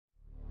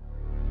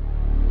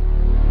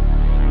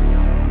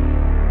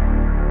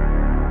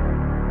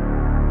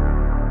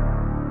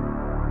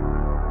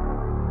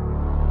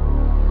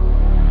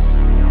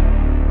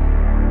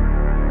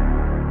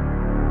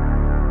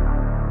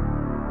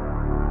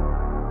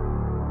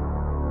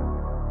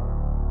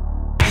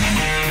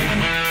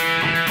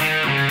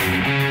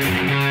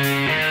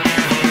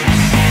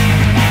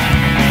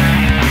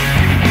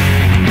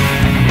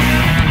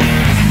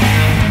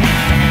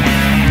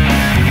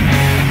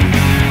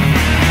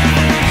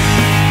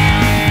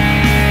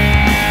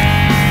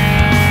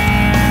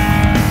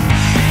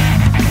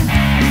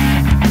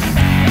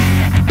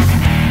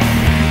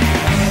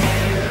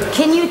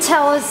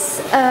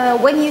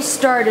when you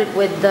started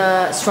with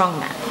the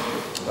strongman?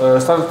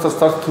 Started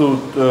to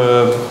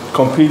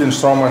compete in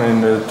strongman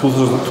in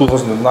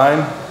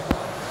 2009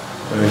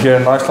 here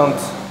in Iceland.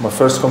 My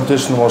first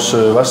competition was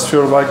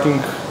Westfjord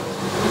Viking.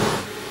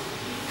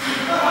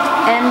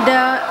 And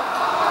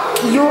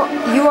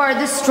you are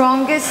the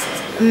strongest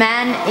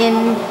man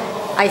in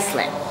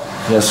Iceland.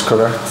 Yes,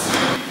 correct.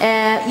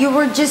 You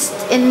were just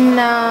in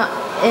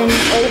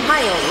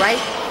Ohio, right?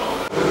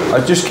 I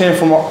just came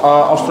from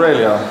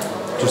Australia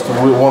just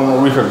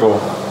 1 week ago,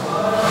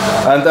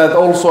 and that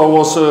also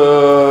was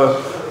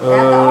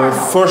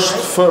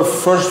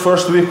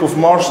first week of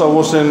March. I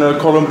was in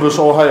Columbus,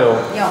 Ohio,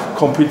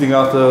 competing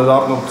at the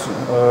Arnold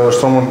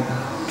Strongman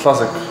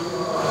Classic.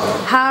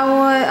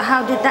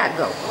 How did that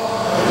go?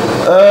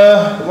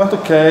 It went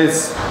okay.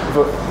 It's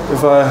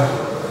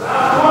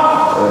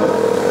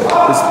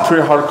a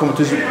pretty hard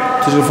competition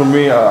for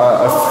me.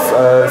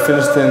 I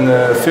finished in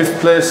 5th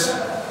place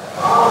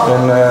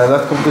in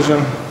that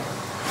competition.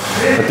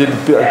 I did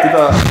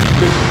a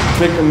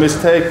big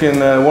mistake in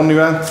one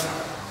event.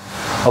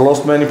 I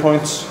lost many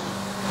points.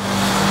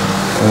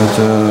 And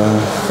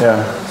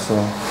yeah, so.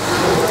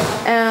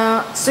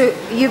 So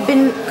you've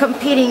been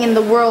competing in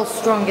the world's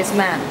strongest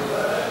man.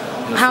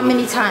 How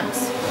many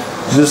times?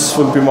 This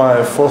will be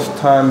my 4th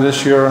time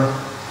this year.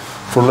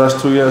 For the last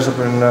 2 years I've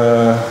been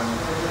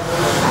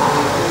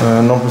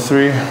number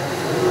 3.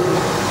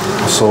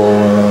 So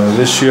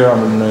this year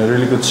I'm in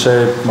really good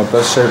shape, my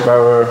best shape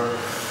ever.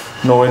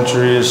 No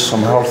injuries,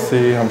 I'm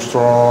healthy, I'm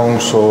strong,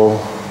 so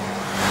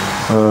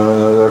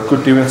they're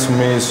good events for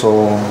me.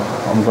 So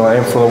I'm gonna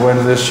aim for the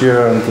win this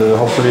year, and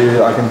hopefully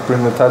I can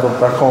bring the title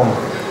back home.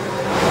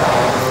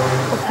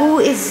 Who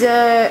is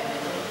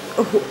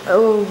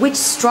which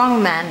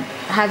strongman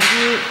have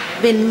you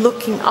been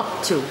looking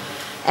up to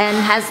and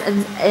has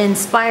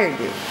inspired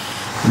you?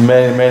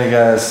 Many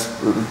guys.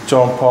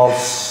 John Paul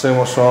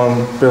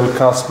Simonsson, Bill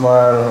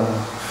Kastmeyer.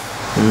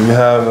 We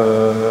have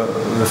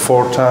the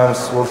 4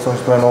 times world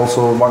strongman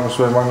also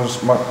Magnus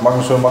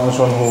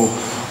Magnusson, who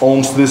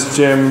owns this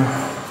gym,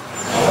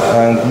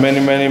 and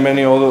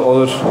many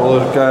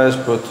other guys.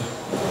 But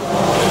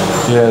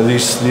yeah,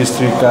 these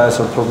 3 guys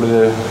are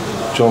probably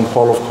John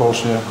Paul, of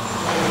course. Yeah.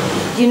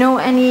 Do you know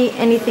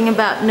anything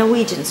about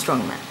Norwegian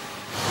strongman?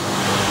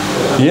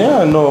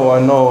 Yeah, I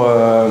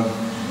know.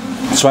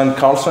 Sven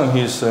Karlsson,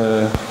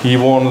 he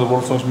won the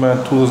World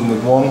Strongman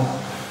 2001.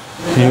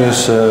 He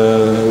is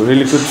a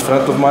really good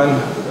friend of mine.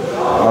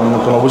 I'm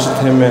gonna visit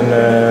him in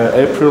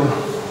April.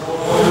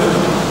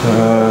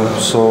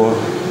 So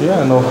yeah,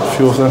 I know a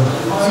few of them.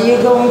 So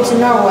you're going to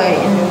Norway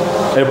in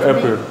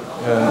April?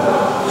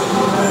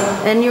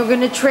 Yeah. And you're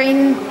gonna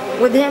train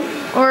with him,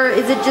 or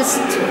is it just?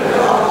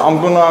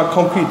 I'm gonna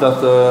compete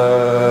at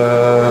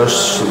the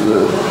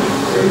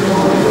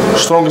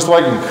Strongest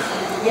Viking.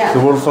 Yeah. The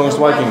world's strongest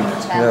Viking.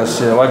 Yes,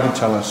 yeah, Viking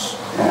Challenge.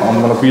 I'm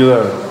gonna be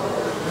there,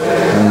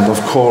 and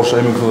of course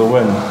aiming for the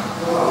win.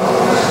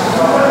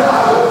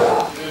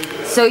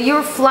 So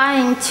you're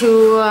flying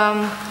to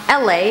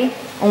LA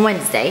on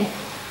Wednesday.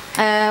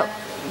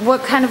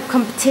 What kind of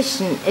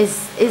competition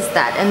is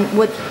that, and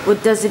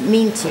what does it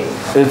mean to you?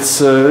 It's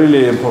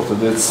really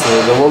important. It's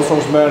the World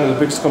Strongest Man, the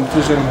biggest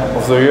competition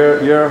of the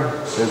year.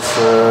 It's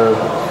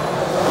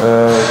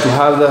to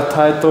have that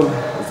title.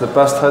 It's the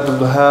best title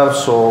to have.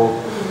 So.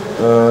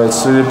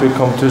 It's really a big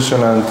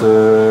competition, and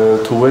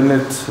to win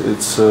it,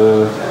 it's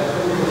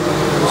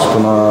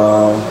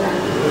gonna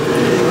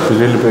be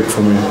really big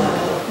for me.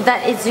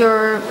 That is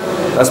your.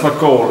 That's my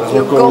goal. That's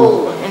my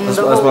goal.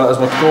 That's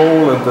my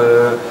goal, and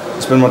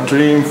it's been my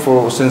dream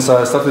since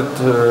I started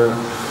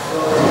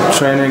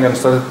training and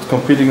started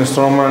competing in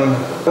strongman.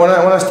 When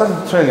I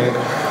started training,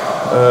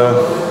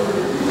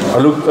 I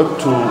looked up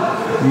to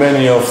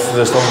many of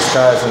the strongest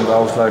guys, and I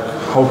was like,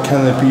 how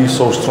can they be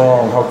so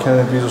strong? How can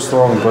they be so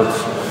strong? But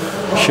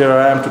here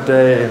I am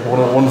today,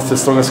 one of the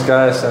strongest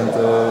guys, and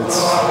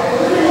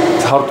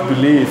it's hard to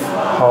believe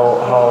how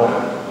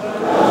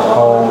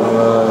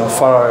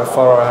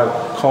far I have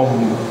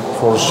come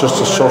for just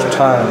a short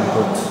time.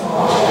 But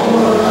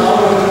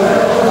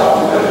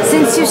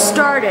since you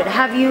started,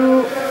 have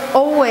you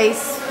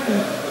always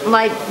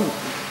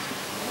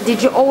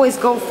did you always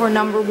go for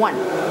number 1?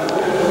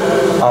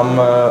 I'm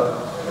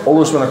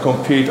always, when I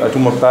compete, I do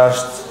my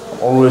best.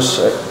 I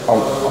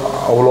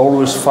will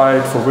always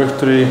fight for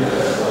victory.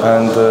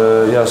 And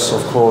yes,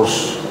 of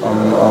course,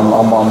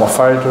 I'm a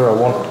fighter. I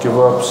won't give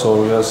up.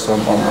 So yes,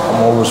 I'm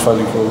always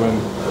fighting for a win.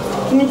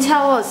 Can you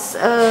tell us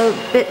a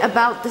bit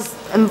about this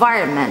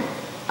environment,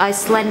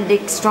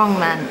 Icelandic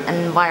strongman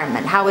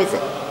environment? How is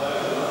it?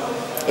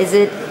 Is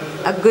it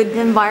a good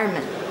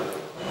environment?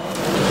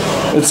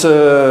 It's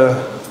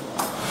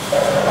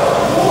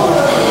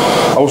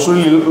I was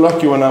really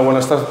lucky when I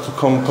started to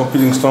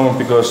competing strongman,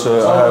 because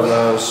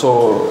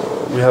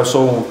we have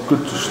so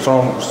good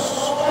strong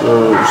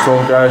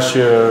guys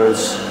here.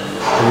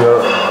 We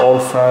are all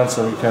friends,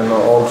 and we can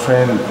all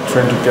train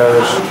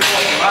together.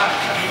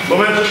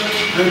 Moment.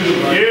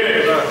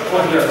 Yeah.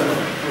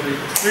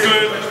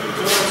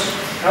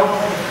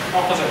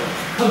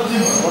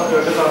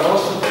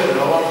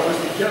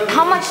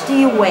 How much do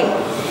you weigh?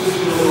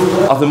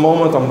 At the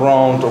moment I'm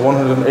around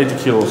 180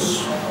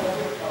 kilos.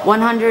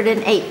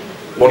 108.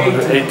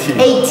 180.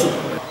 80.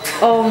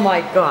 Oh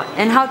my god.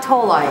 And how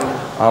tall are you?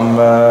 I'm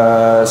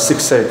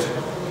 6'8",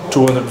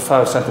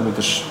 205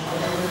 centimeters.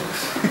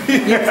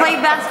 You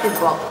play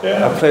basketball?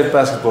 Yeah. I played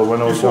basketball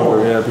when I was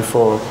younger, yeah,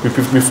 before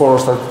I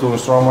started doing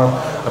strongman.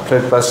 I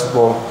played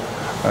basketball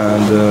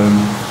and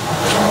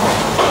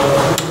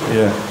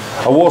yeah.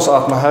 I was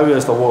at my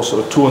heaviest, I was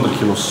 200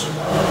 kilos.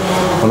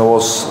 When I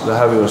was the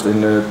heaviest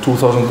in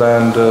 2012.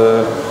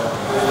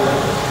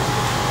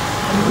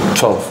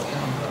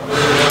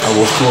 I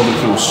was 200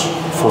 kilos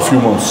for a few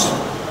months.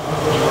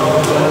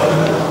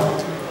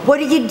 What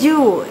do you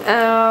do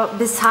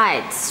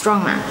besides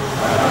strongman?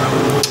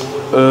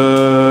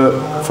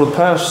 For the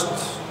past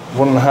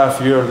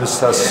 1.5 years, this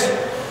has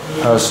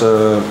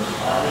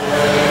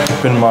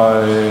been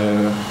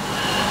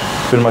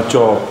my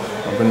job.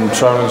 I've been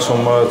traveling so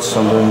much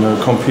and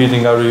been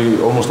competing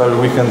almost every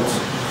weekend.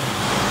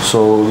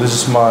 So this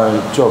is my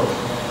job.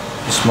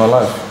 This is my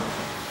life.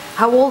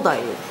 How old are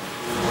you?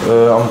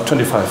 I'm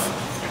 25.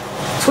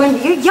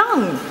 You're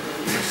young,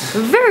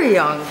 very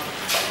young.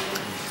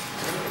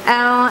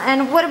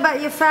 And what about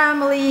your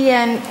family?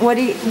 And what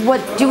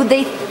do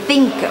they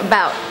think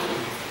about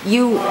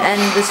you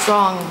and the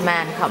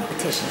strongman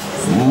competition?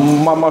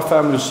 My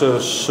family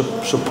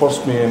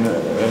supports me in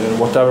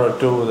whatever I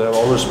do. They've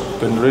always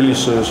been really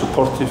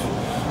supportive.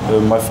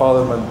 My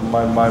father,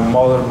 my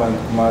mother,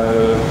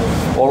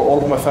 all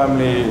of my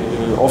family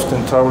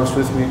often travels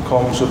with me,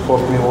 come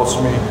support me, watch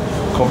me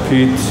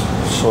compete.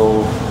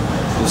 So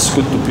it's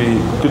good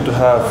to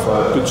have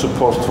good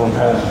support from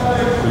home.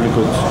 Really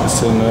good.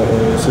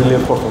 It's really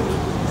important.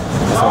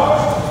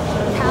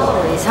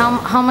 Calories.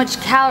 How much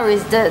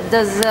calories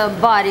does a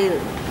body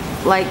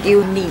like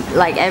you need,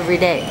 like every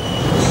day?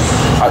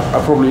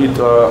 I probably eat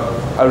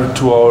every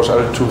 2 hours,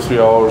 every 2-3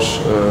 hours.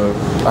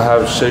 I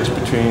have shakes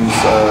between.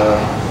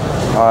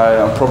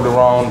 I'm probably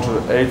around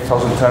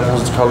 8,000,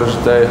 10,000 calories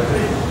a day.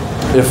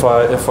 If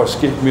I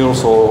skip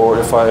meals or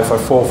if I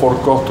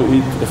forgot to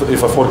eat,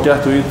 if I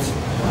forget to eat,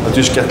 I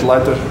just get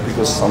lighter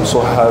because I'm so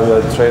heavy.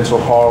 I train so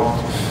hard.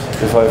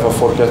 If I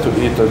forget to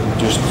eat, I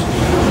just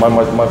my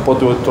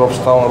body weight drops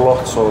down a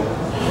lot. So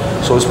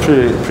it's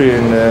pretty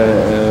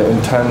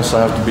intense. I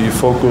have to be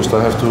focused.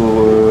 I have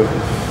to.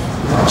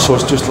 So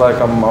it's just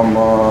like I'm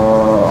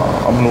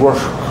in work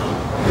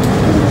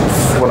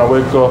when I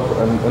wake up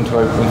and until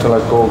I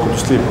go to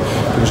sleep,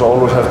 because I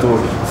always have to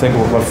think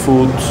about my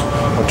food,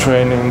 my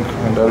training,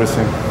 and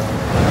everything.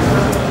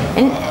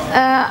 And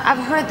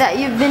I've heard that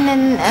you've been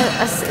in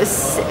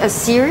a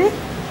series.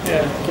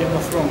 Yeah, Game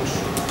of Thrones.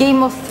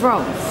 Game of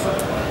Thrones.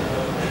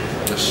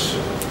 Yes.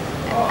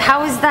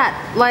 How is that?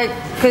 Like,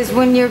 because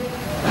when you're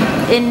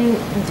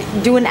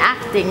doing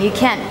acting, you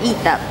can't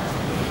eat that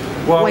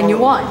when you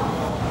want.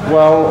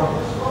 Well,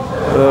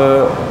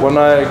 when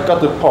I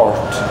got the part,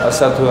 I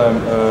said to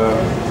them,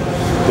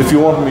 if you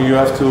want me, you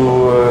have to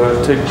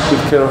take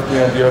good care of me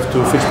and you have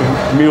to fix me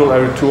meal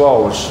every 2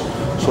 hours.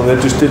 So they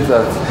just did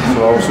that.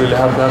 So I was really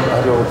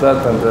happy with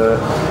that, and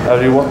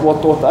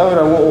whatever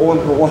I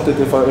wanted,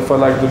 if I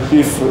like the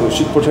beef,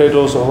 sweet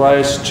potatoes, or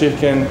rice,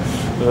 chicken,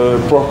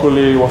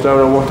 broccoli,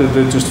 whatever I wanted,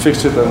 they just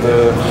fixed it, and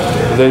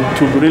they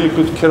took really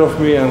good care of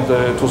me, and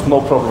it was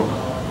no problem.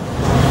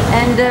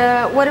 And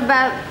what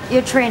about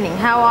your training?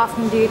 How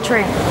often do you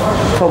train?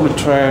 Probably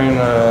train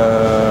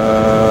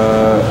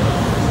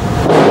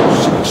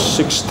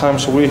 6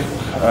 times a week,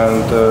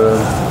 and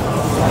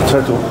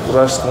try to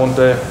rest one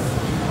day.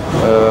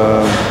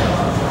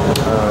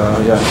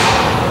 Yeah,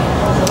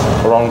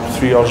 around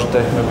 3 hours a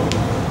day maybe.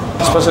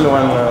 Especially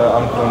when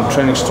I'm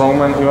training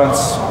strongman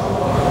events,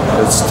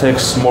 it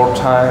takes more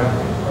time.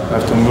 I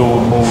have to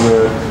move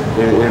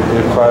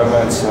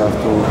requirements. I have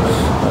to,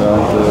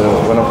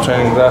 when I'm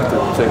training that,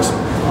 it takes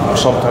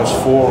sometimes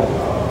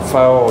 4-5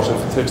 hours. If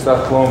it takes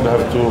that long, I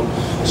have to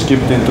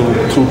skip it into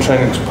 2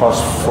 training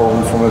spots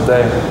from a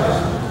day.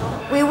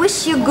 We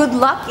wish you good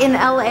luck in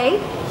LA.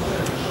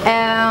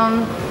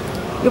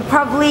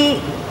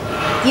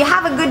 You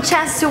have a good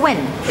chance to win.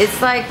 It's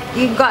like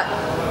you got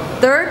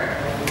 3rd,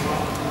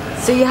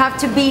 so you have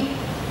to beat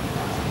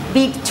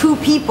 2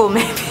 people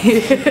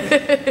maybe.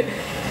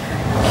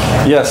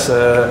 Yes,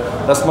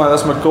 that's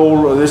my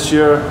goal this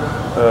year.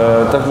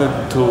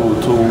 Definitely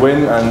to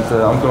win, and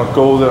I'm gonna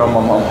go there. I'm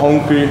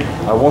hungry.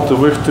 I want the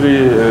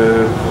victory.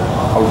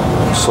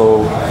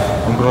 So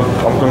I'm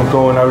gonna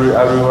go in every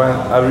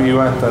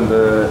event and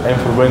aim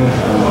for win.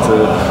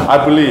 And I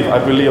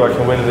believe I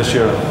can win this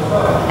year.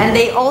 And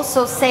they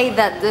also say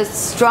that the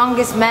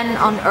strongest men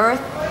on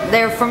earth,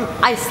 they're from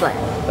Iceland.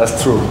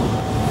 That's true.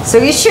 So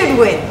you should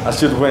win. I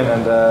should win,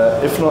 and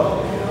if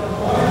not,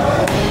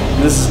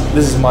 this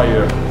is my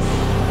year.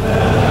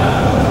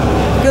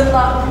 Good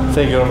luck.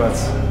 Thank you very much.